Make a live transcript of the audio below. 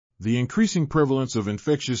The increasing prevalence of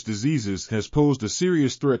infectious diseases has posed a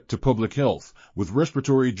serious threat to public health, with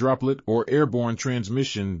respiratory droplet or airborne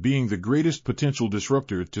transmission being the greatest potential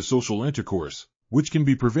disruptor to social intercourse, which can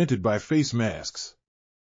be prevented by face masks.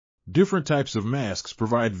 Different types of masks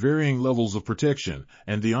provide varying levels of protection,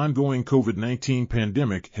 and the ongoing COVID-19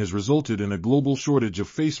 pandemic has resulted in a global shortage of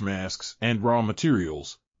face masks and raw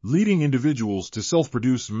materials, leading individuals to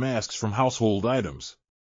self-produce masks from household items.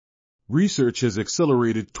 Research has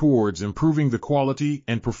accelerated towards improving the quality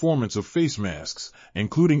and performance of face masks,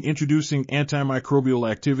 including introducing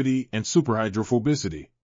antimicrobial activity and superhydrophobicity.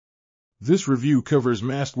 This review covers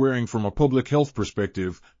mask wearing from a public health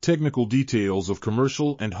perspective, technical details of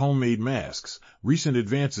commercial and homemade masks, recent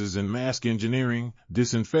advances in mask engineering,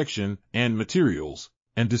 disinfection, and materials,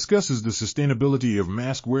 and discusses the sustainability of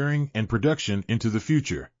mask wearing and production into the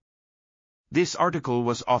future. This article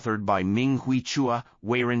was authored by Ming Chua,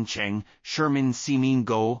 Weiren Cheng, Shermin Simin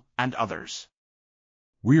Go, and others.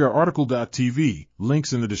 We are RTCLTV,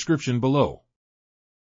 links in the description below.